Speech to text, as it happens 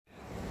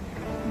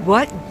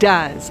What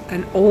does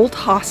an old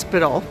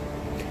hospital,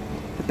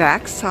 the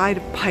backside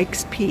of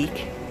Pikes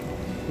Peak,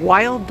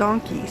 wild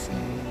donkeys,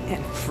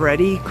 and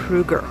Freddy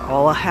Krueger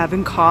all have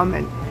in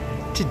common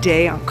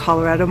today on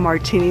Colorado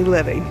Martini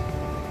Living?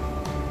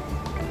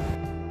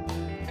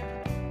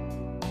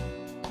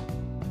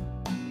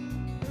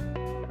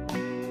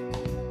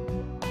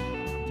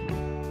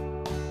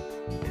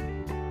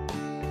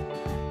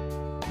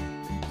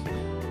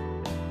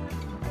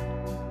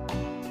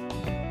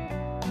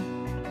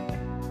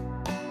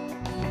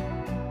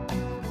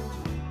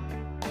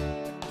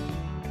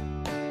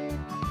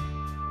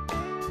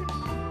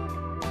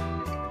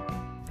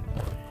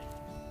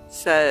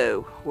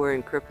 So we're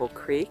in Cripple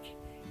Creek,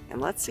 and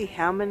let's see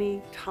how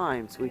many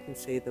times we can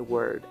say the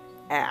word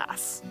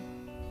ass.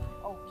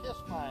 Oh, kiss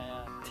my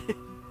ass.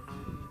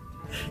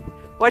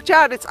 Watch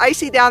out, it's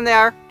icy down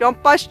there.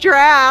 Don't bust your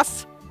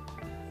ass.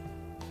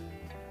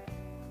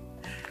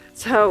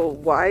 So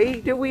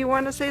why do we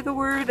want to say the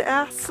word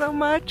ass so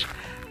much?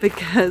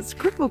 Because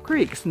Cripple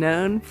Creek's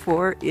known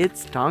for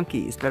its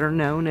donkeys, better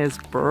known as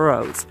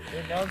burros.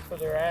 They're known for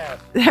their ass.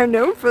 They're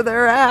known for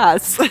their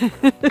ass.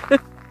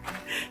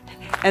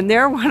 And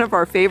they're one of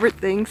our favorite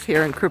things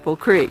here in Cripple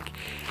Creek.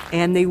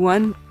 And they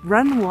run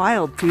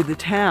wild through the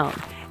town.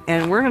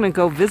 And we're going to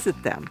go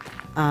visit them.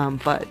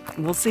 But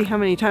we'll see how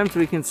many times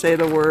we can say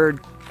the word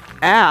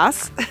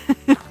ass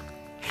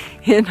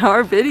in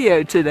our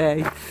video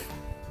today.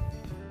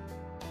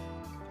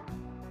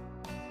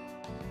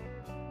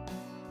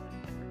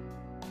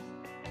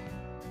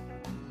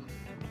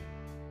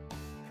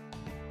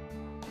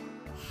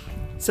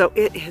 So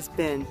it has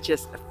been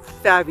just a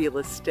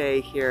fabulous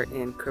day here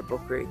in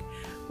Cripple Creek.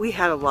 We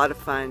had a lot of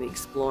fun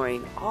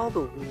exploring all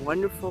the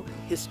wonderful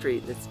history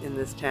that's in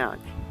this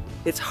town.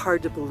 It's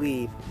hard to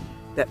believe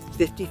that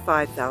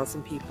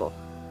 55,000 people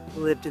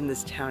lived in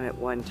this town at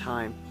one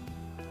time.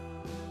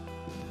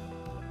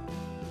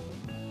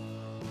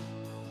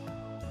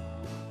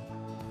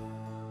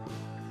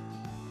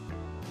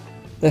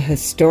 The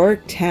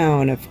historic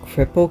town of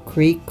Cripple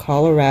Creek,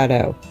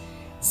 Colorado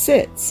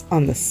sits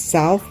on the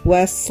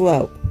southwest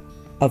slope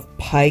of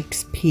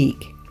Pikes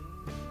Peak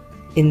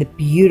in the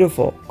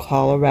beautiful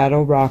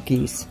Colorado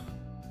Rockies.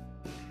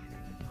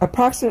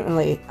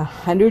 Approximately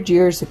 100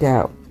 years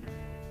ago,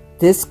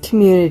 this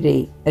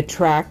community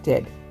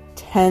attracted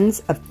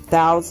tens of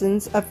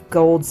thousands of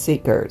gold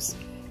seekers.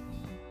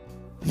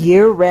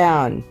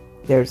 Year-round,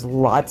 there's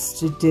lots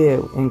to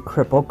do in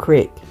Cripple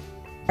Creek.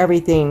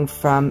 Everything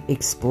from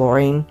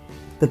exploring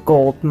the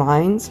gold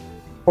mines,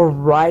 or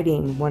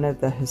riding one of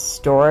the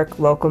historic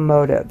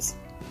locomotives,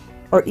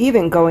 or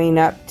even going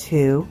up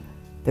to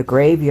the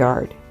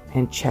graveyard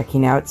and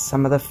checking out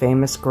some of the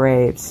famous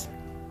graves,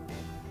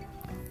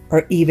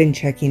 or even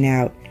checking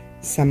out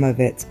some of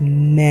its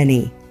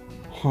many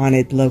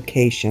haunted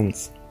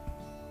locations.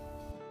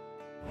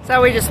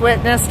 So we just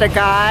witnessed a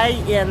guy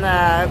in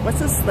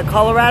the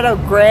Colorado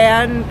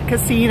Grand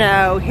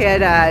Casino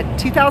hit a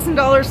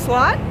 $2,000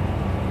 slot.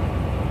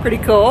 Pretty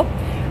cool.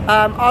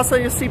 Also,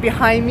 you'll see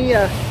behind me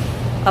a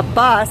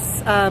bus,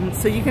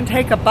 so you can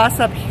take a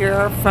bus up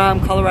here from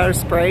Colorado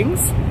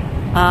Springs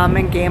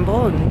and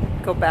gamble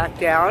and go back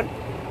down.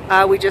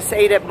 We just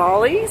ate at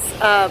Molly's.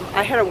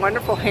 I had a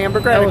wonderful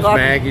hamburger. That was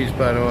Maggie's,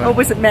 by the way. Oh,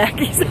 was it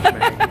Maggie's?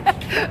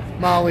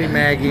 Molly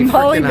Maggie,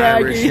 Molly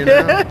Maggie. Irish, you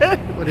know?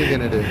 What are you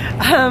gonna do?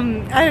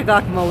 I had a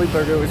guacamole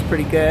burger. It was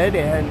pretty good,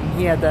 and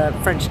he had the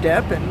French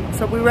dip, and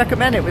so we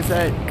recommend it. It was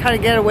a kind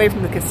of get away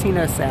from the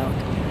casino sound.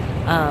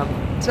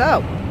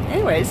 So,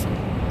 anyways.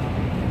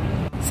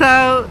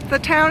 So the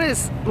town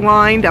is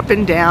lined up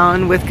and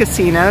down with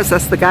casinos.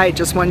 That's the guy who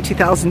just won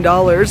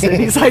 $2,000 and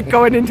he's like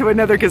going into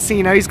another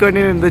casino. He's going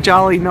into the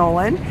Jolly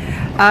Nolan.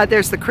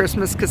 There's the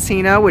Christmas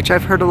Casino, which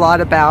I've heard a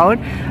lot about.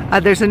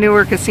 There's a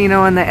newer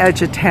casino on the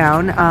edge of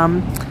town,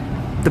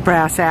 the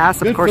Brass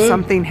Ass. Of course,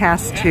 something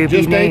has to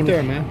be named. Just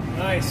ate there, man.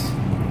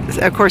 Nice.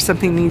 Of course,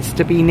 something needs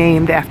to be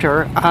named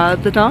after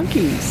the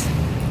donkeys.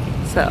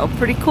 So,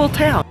 pretty cool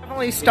town.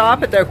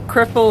 Stop at the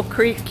Cripple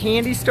Creek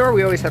candy store.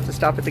 We always have to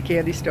stop at the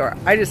candy store.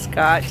 I just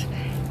got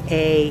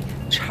a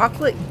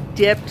chocolate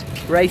dipped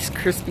Rice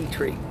Krispie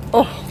treat.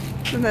 Oh,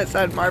 doesn't that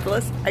sound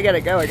marvelous? I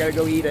gotta go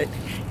eat it.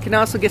 You can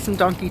also get some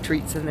donkey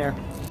treats in there.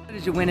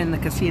 Did you win in the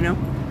casino?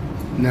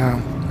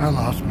 No, I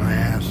lost my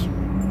ass.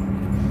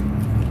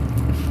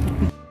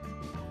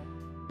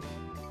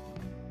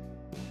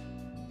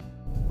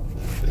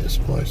 This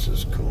place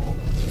is cool.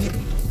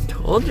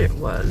 Told you it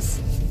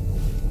was.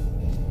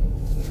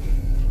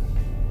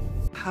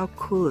 How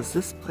cool is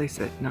this place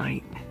at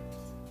night?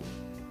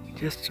 We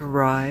just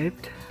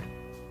arrived.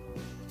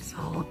 It's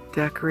all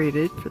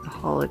decorated for the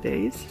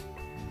holidays.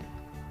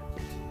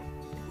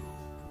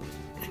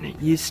 And it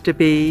used to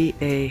be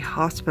a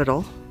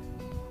hospital.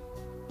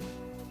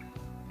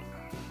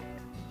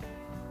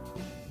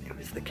 It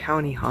was the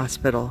county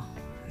hospital.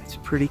 It's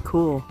pretty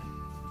cool.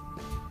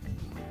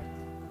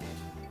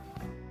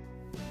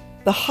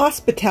 The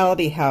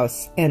Hospitality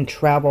House and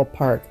Travel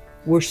Park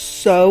were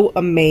so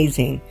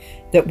amazing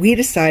that we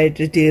decided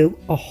to do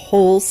a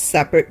whole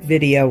separate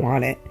video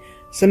on it.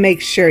 So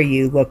make sure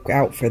you look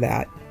out for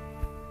that.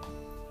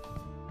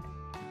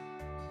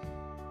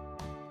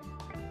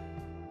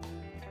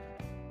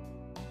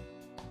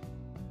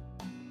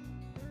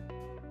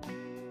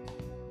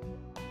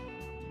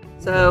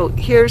 So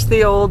here's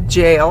the old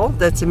jail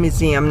that's a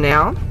museum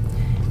now.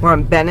 We're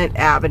on Bennett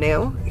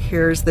Avenue.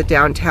 Here's the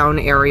downtown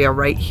area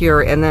right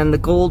here, and then the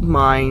gold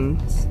mining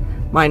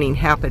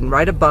happened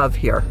right above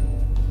here.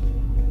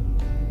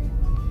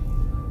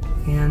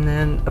 And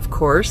then, of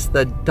course,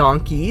 the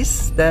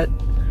donkeys that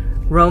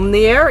roam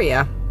the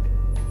area.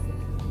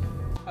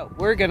 Oh,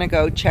 we're gonna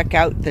go check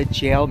out the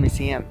jail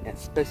museum.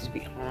 It's supposed to be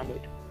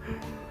haunted.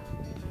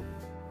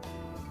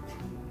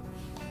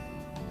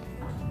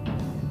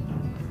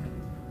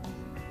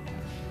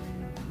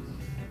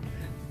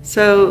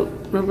 So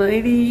the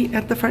lady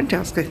at the front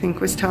desk, I think,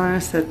 was telling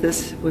us that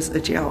this was a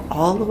jail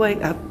all the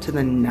way up to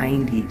the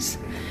 90s.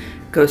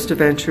 Ghost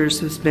Adventures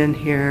has been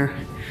here,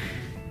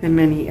 and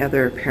many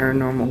other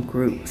paranormal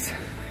groups.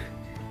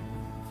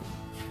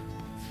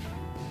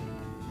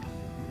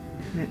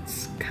 And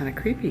it's kind of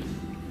creepy.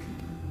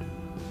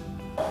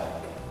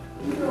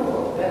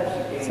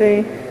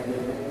 See?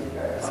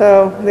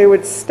 So they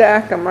would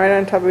stack them right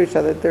on top of each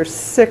other. There's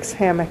 6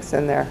 hammocks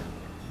in there.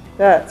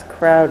 That's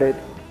crowded.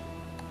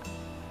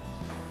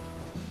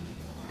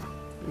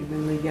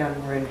 Even the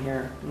young were in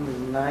here.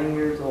 9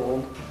 years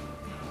old.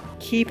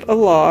 Keep a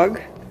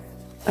log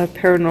of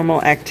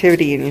paranormal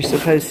activity, and you're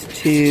supposed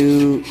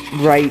to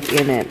write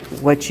in it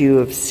what you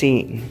have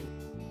seen.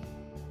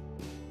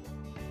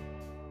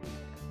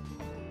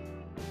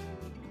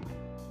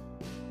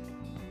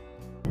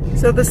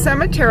 So the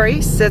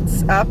cemetery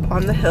sits up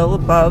on the hill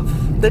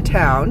above the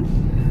town.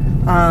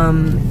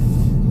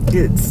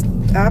 It's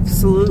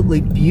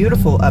absolutely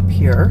beautiful up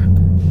here,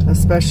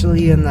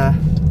 especially in the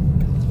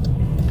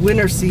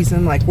winter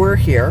season like we're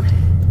here.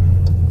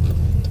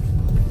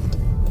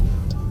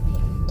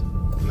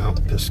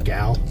 Mount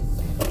Pascal.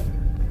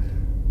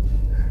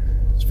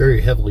 It's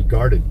very heavily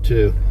guarded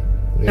too.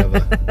 We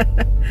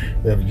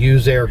have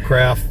used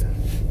aircraft,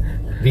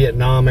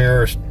 Vietnam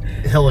era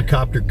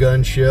helicopter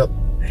gunship.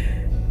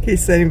 In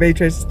case anybody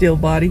tries to steal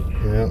body.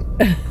 Yeah.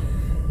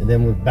 And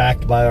then we're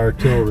backed by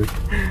artillery.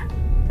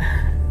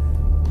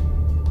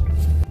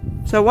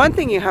 So one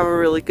thing you have a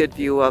really good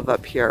view of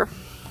up here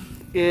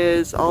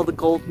is all the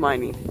gold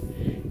mining.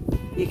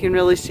 You can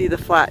really see the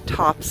flat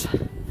tops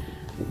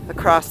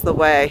across the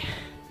way.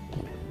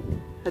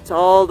 That's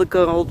all the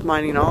gold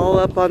mining all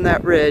up on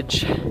that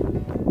ridge.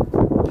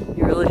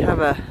 You really have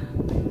a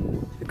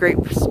great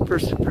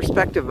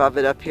perspective of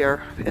it up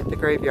here at the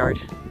graveyard.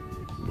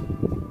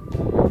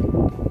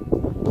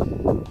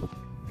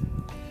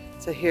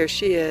 So here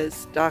she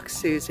is, Doc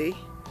Susie.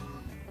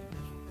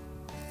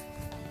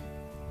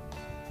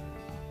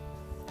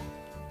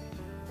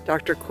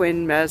 Dr.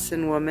 Quinn,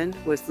 medicine woman,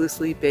 was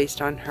loosely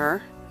based on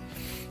her.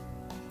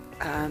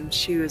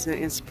 She was an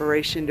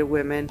inspiration to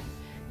women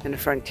and a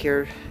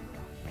frontier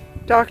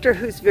doctor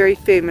who's very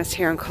famous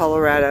here in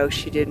Colorado.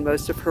 She did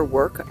most of her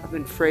work up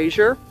in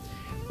Fraser,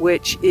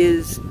 which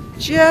is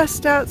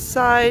just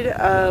outside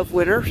of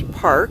Winter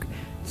Park.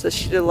 So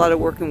she did a lot of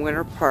work in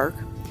Winter Park,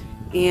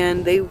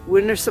 and they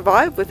wouldn't have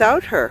survived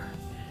without her.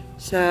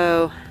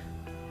 So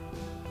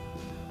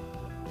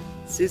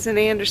Susan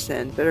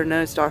Anderson, better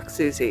known as Doc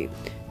Susie,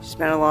 she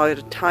spent a lot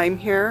of time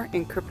here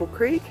in Cripple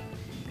Creek,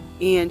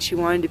 and she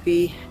wanted to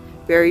be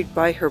buried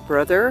by her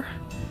brother,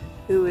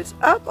 who is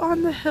up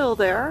on the hill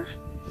there.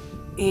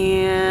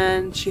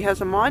 And she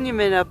has a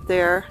monument up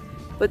there,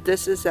 but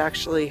this is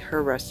actually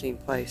her resting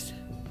place.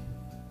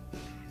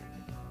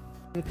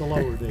 At the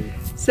lower date.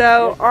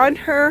 So on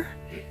her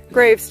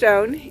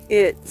gravestone,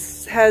 it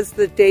has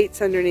the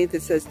dates underneath.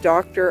 It says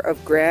Doctor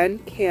of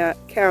Grand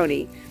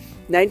County,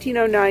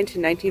 1909 to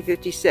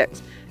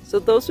 1956. So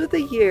those are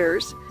the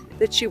years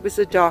that she was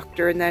a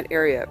doctor in that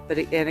area.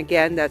 And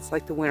again, that's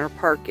like the Winter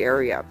Park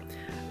area.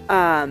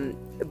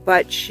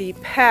 But she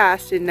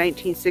passed in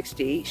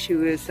 1960. She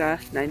was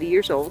 90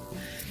 years old,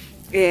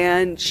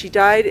 and she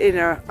died in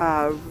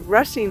a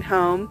resting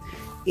home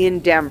in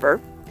Denver.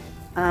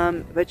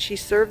 But she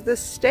served the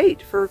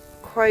state for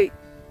quite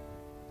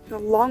a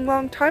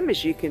long time,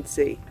 as you can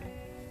see.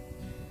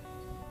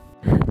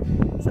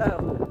 So,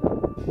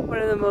 one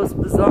of the most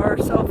bizarre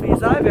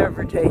selfies I've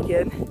ever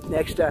taken,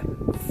 next to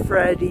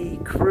Freddy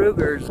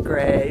Krueger's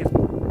grave.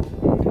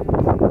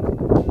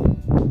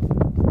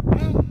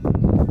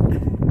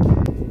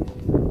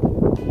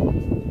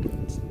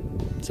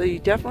 So you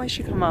definitely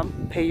should come up,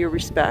 pay your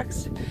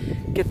respects,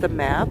 get the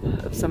map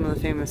of some of the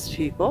famous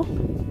people,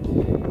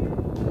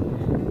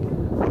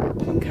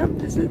 and come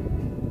visit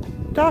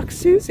Doc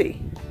Susie,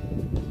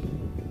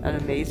 an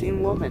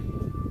amazing woman.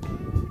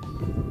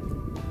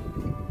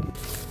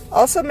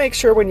 Also make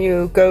sure when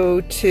you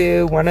go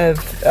to one of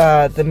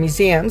the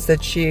museums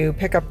that you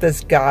pick up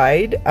this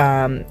guide.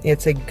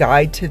 It's a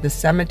guide to the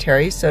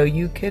cemetery, so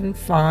you can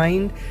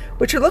find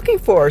what you're looking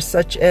for,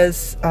 such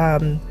as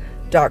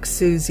Doc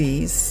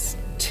Susie's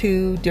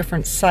 2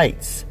 different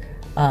sites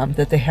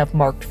that they have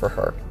marked for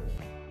her.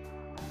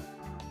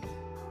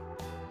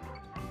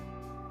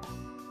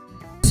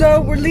 So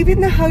we're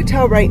leaving the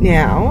hotel right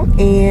now,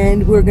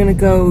 and we're gonna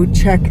go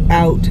check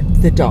out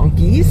the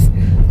donkeys.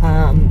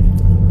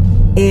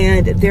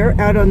 And they're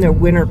out on their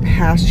winter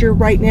pasture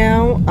right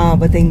now,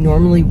 but they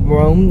normally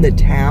roam the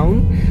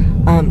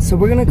town. So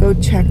we're gonna go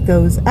check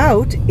those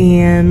out,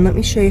 and let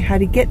me show you how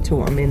to get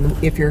to them.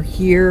 And if you're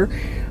here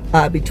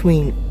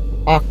between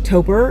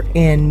October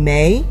and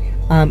May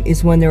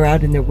is when they're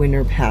out in their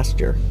winter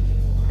pasture.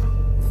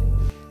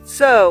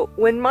 So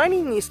when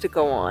mining used to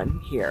go on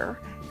here,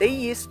 they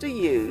used to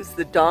use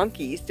the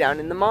donkeys down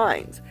in the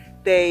mines.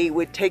 They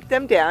would take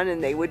them down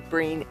and they would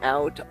bring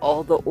out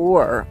all the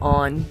ore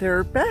on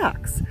their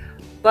backs.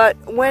 But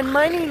when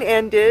mining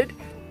ended,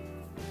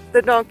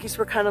 the donkeys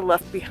were kind of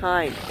left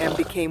behind and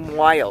became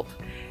wild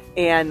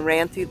and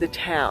ran through the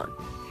town.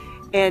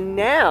 And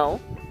now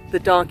the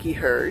donkey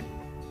herd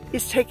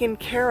is taken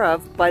care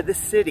of by the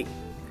city.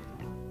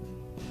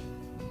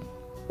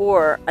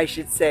 Or I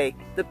should say,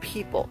 the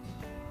people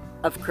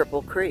of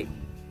Cripple Creek.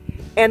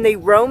 And they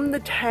roam the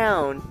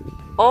town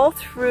all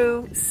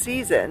through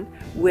season,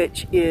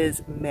 which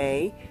is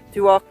May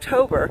through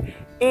October,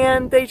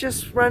 and they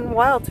just run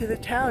wild through the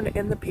town,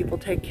 and the people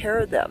take care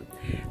of them.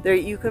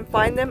 You can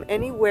find them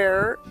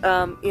anywhere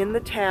in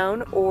the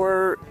town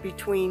or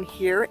between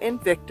here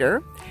and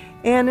Victor,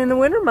 and in the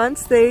winter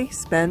months they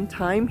spend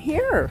time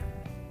here.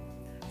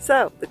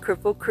 So, the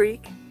Cripple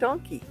Creek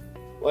donkey.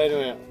 Wait a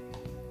minute.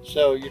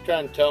 So you're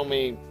trying to tell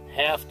me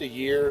half the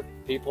year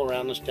people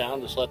around this town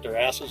just let their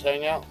asses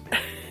hang out?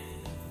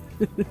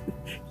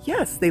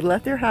 Yes, they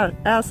let their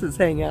asses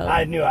hang out.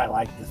 I knew I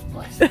liked this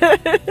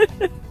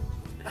place.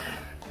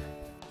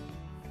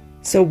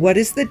 So what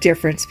is the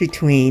difference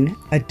between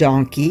a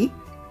donkey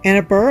and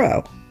a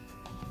burro?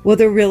 Well,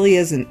 there really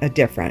isn't a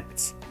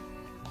difference.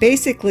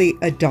 Basically,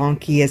 a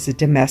donkey is a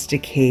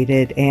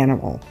domesticated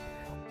animal,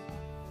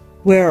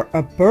 where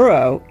a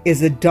burro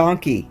is a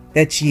donkey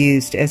that's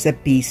used as a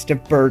beast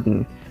of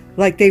burden,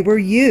 like they were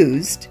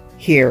used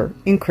here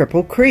in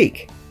Cripple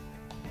Creek.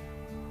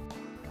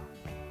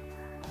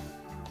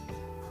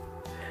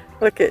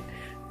 Look at,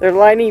 they're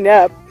lining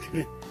up.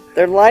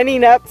 They're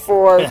lining up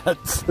for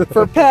pets.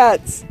 For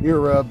pets. Ear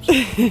rubs.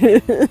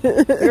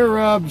 Ear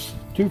rubs.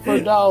 2 for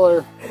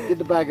 $1. Get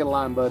the back of the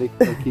line, buddy.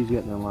 Look, he's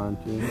getting in line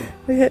too.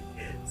 Okay,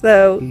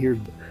 so ears.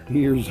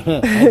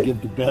 I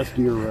give the best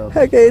ear rubs.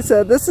 Okay,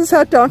 so this is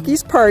how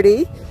donkeys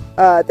party.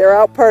 They're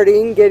out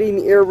partying, getting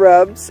ear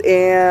rubs,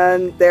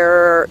 and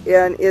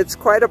it's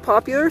quite a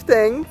popular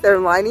thing. They're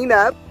lining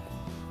up.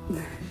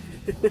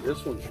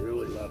 This one's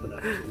really loving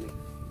it to me.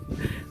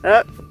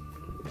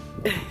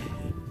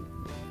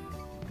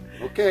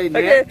 Okay,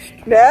 next.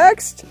 Okay,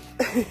 next.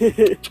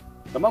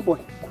 Come on, boy.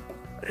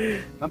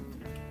 Come.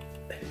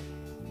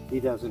 He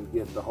doesn't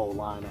get the whole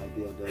line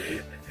idea, does he?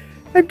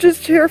 I'm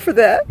just here for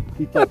that.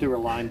 He thought they were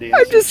line dancing.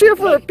 I'm just here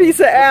for a piece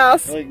of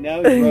ass. Like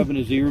now he's rubbing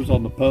his ears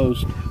on the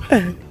post.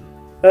 Here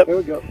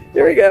we go.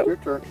 Here we go. Your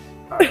turn.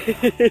 Right.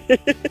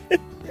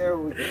 There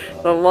we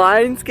go. The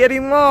line's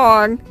getting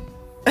long.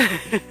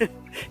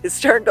 It's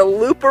starting to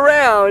loop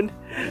around.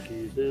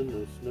 He's in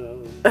the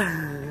snow.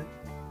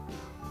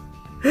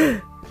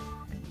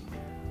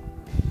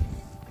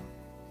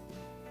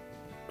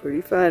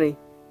 Pretty funny.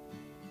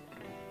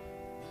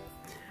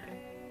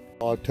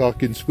 Oh,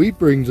 talking sweet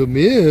brings them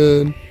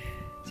in.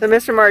 So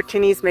Mr.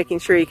 Martini's making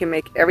sure he can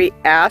make every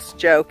ass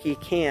joke he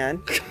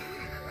can.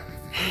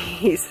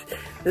 He's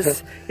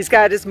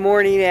got his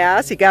morning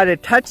ass. He got to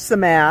touch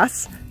some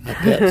ass. I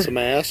pet some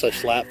ass. I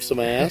slap some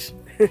ass.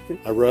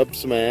 I rub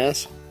some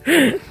ass.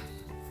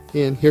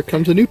 And here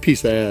comes a new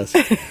piece of ass.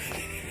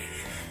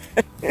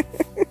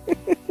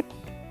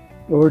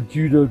 Aren't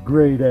you the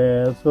great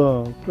ass,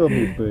 huh? Come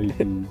here,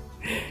 baby.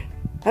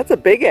 That's a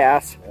big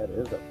ass. That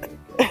is a big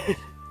ass.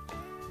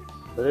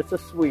 But it's a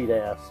sweet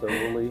ass, so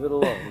we'll leave it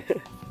alone.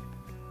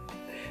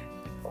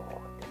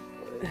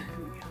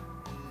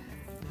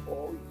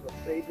 Oh, he's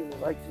a baby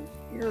that likes his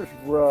ears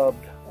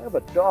rubbed. I have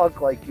a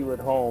dog like you at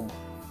home.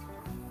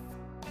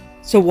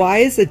 So why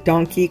is a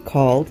donkey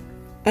called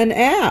an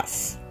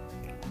ass?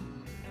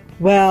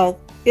 Well,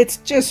 it's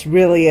just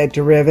really a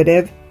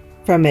derivative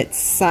from its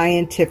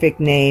scientific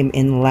name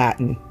in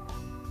Latin.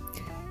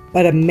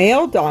 But a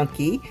male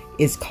donkey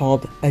is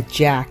called a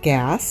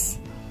jackass,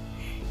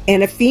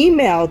 and a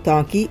female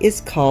donkey is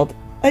called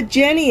a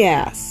jenny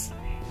ass.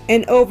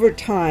 And over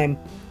time,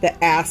 the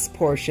ass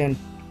portion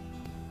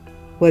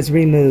was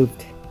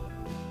removed.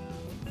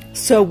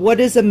 So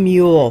what is a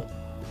mule?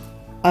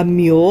 A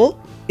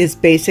mule is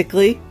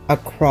basically a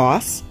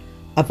cross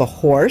of a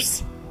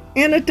horse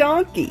and a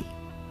donkey.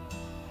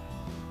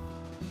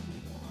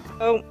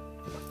 So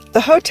the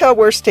hotel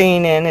we're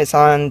staying in is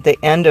on the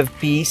end of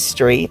B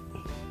Street.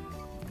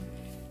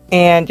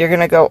 And you're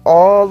going to go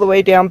all the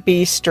way down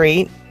B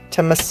Street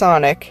to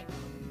Masonic,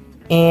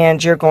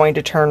 and you're going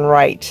to turn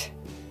right.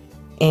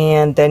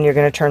 And then you're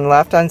going to turn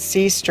left on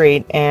C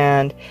Street,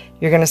 and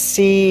you're going to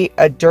see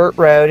a dirt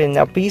road, and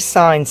there'll be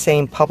signs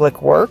saying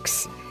Public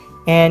Works,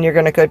 and you're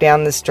going to go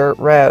down this dirt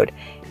road.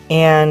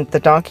 And the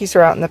donkeys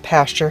are out in the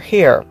pasture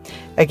here.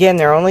 Again,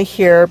 they're only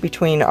here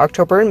between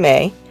October and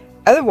May.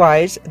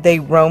 Otherwise, they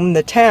roam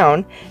the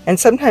town, and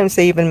sometimes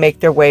they even make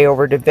their way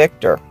over to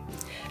Victor.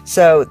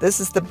 So this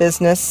is the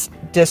business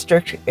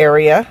district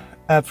area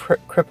of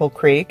Cripple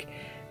Creek.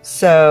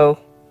 So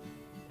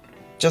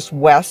just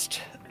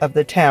west of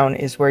the town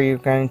is where you're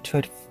going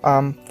to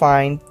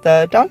find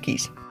the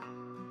donkeys.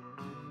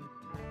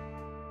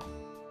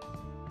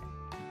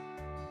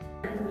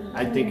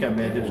 I think I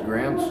met his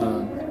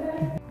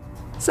grandson.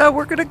 So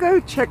we're going to go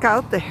check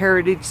out the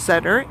Heritage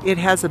Center. It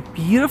has a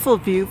beautiful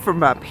view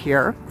from up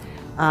here.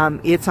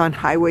 It's on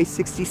Highway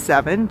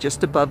 67,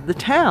 just above the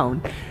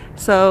town.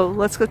 So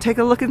let's go take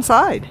a look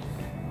inside.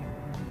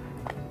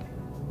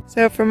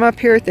 So from up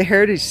here at the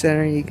Heritage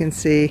Center, you can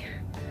see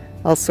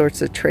all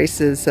sorts of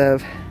traces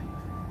of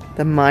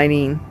the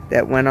mining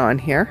that went on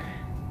here.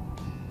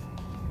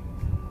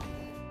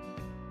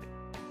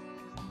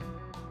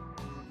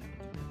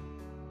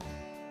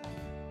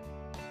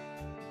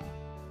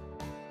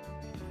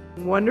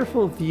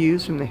 Wonderful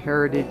views from the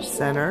Heritage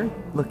Center,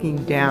 looking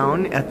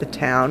down at the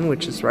town,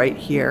 which is right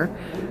here.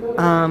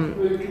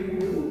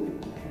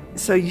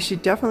 So you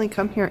should definitely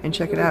come here and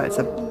check it out. It's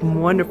a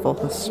wonderful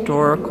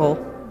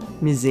historical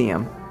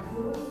museum.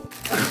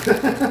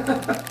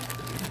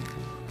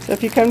 So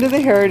if you come to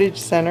the Heritage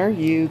Center,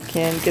 you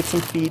can get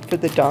some feed for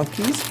the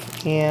donkeys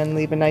and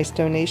leave a nice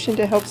donation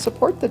to help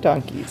support the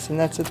donkeys, and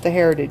that's at the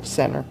Heritage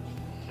Center.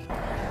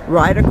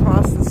 Right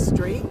across the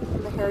street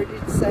from the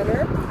Heritage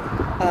Center,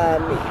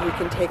 you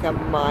can take a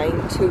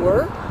mine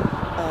tour,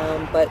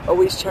 but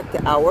always check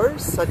the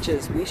hours, such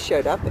as we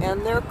showed up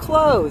and they're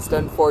closed,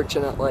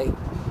 unfortunately.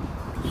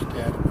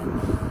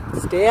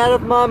 Stay out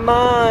of my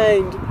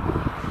mind.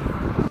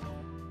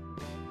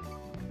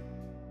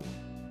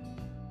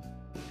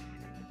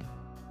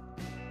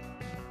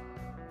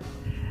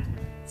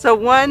 So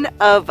one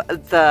of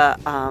the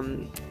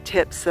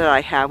tips that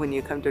I have when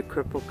you come to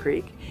Cripple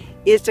Creek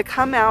is to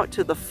come out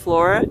to the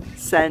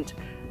Fluorescent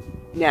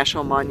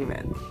National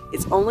Monument.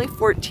 It's only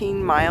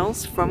 14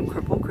 miles from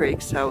Cripple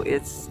Creek, so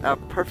it's a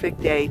perfect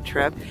day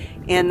trip,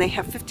 and they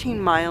have 15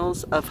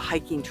 miles of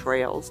hiking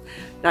trails,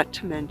 not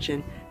to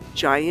mention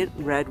giant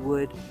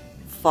redwood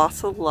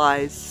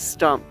fossilized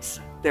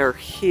stumps. They're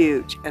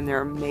huge and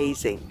they're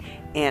amazing,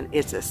 and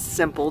it's a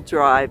simple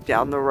drive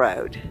down the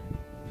road.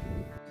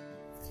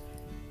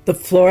 The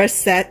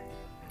Fluorescent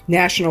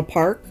National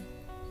Park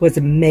was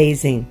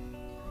amazing,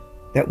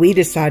 but we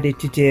decided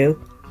to do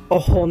a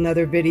whole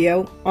nother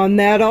video on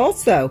that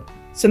also.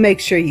 So make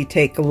sure you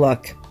take a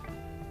look.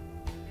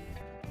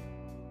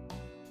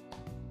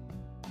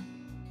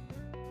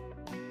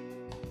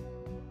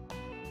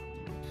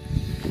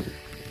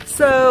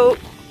 So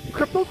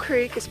Cripple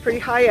Creek is pretty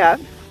high up.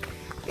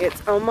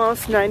 It's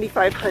almost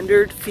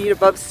 9,500 feet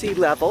above sea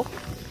level.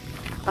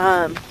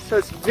 So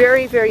it's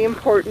very, very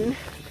important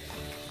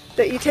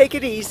that you take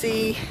it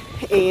easy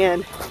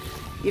and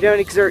you don't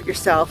exert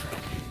yourself.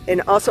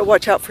 And also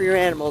watch out for your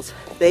animals.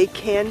 They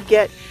can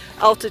get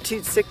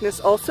altitude sickness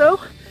also.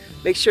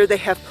 Make sure they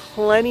have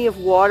plenty of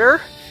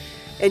water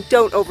and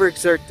don't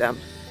overexert them.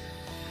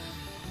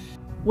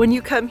 When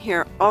you come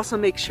here, also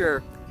make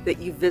sure that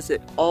you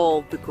visit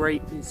all the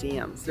great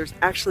museums. There's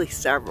actually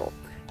several.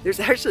 There's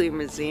actually a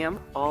museum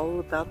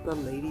all about the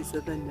ladies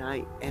of the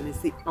night, and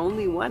it's the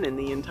only one in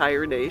the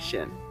entire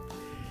nation.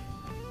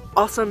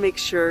 Also make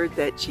sure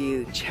that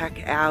you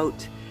check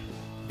out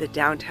the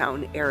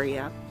downtown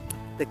area.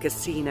 The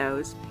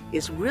casinos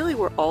is really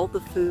where all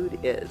the food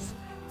is.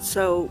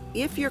 So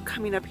if you're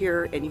coming up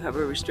here and you have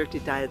a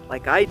restricted diet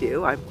like I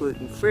do, I'm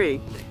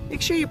gluten-free,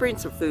 make sure you bring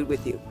some food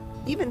with you.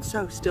 Even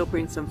so, still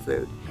bring some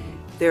food.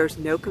 There's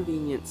no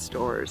convenience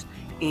stores,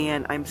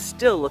 and I'm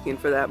still looking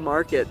for that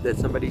market that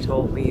somebody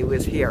told me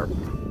was here.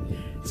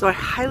 So I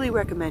highly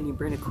recommend you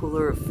bring a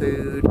cooler of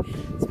food,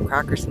 some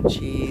crackers and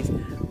cheese,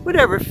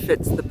 whatever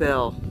fits the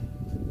bill.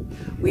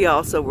 We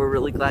also were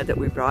really glad that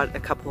we brought a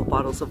couple of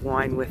bottles of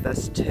wine with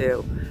us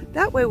too.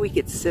 That way we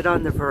could sit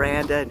on the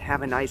veranda and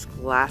have a nice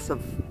glass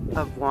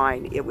of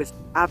wine. It was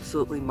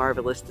absolutely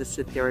marvelous to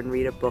sit there and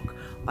read a book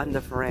on the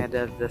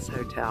veranda of this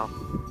hotel.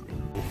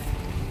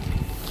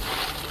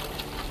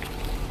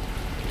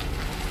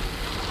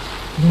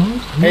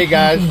 Hey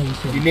guys,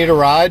 you need a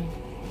ride?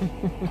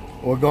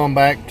 We're going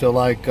back to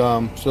like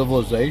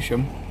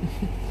civilization.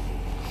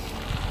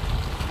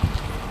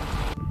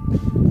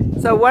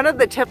 So one of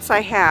the tips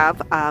I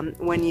have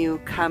when you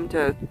come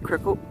to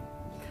Cripple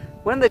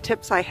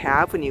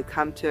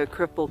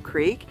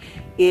Creek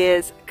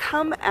is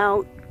come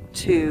out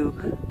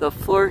to the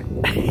floor.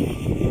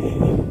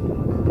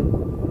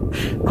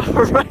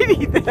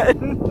 Alrighty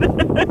then.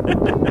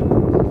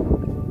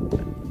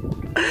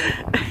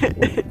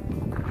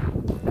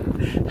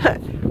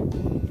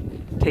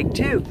 Take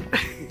two.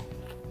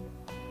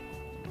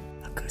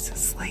 Look who's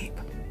asleep.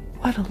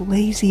 What a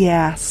lazy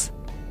ass.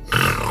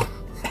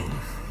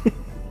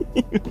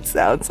 It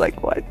sounds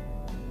like one.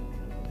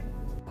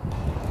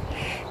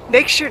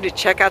 Make sure to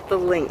check out the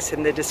links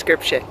in the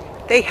description.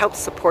 They help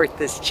support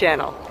this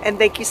channel. And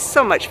thank you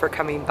so much for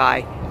coming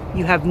by.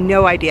 You have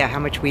no idea how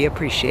much we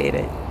appreciate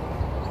it.